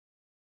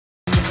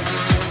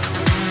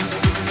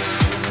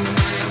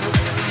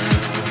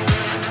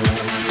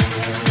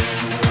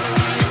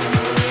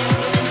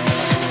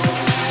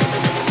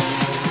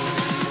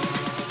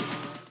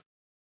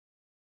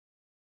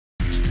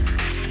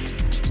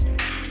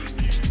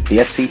The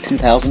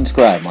SC2000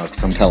 scribe mark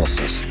from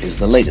TeleScribe is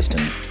the latest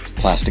in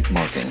plastic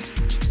marking.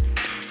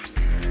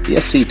 The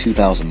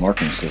SC2000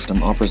 marking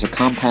system offers a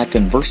compact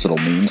and versatile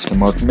means to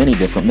mark many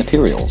different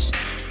materials.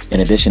 In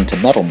addition to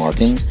metal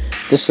marking,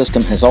 this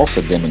system has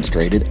also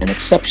demonstrated an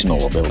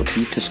exceptional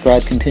ability to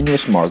scribe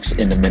continuous marks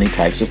into many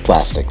types of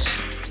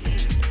plastics.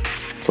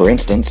 For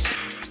instance,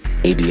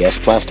 ABS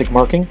plastic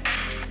marking,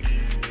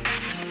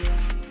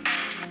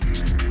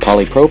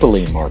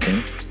 polypropylene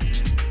marking,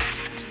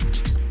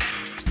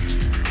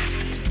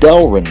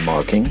 Delrin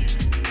marking,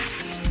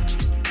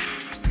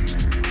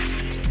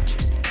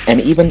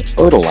 and even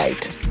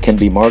Erdolite can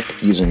be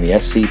marked using the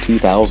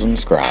SC2000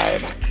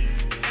 scribe.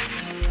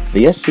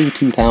 The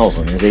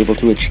SC2000 is able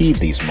to achieve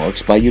these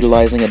marks by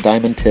utilizing a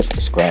diamond-tipped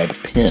scribe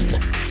pin.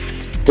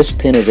 This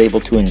pin is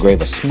able to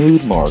engrave a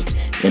smooth mark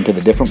into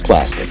the different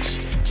plastics,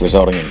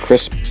 resulting in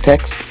crisp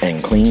text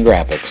and clean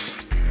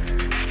graphics.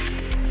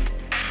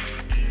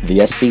 The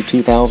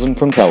SC2000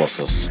 from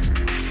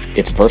TeleScribe.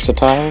 It's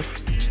versatile,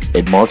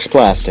 it marks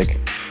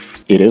plastic,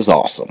 it is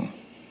awesome.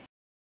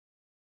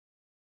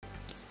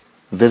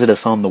 Visit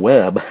us on the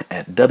web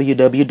at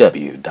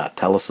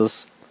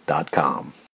www.telesys.com.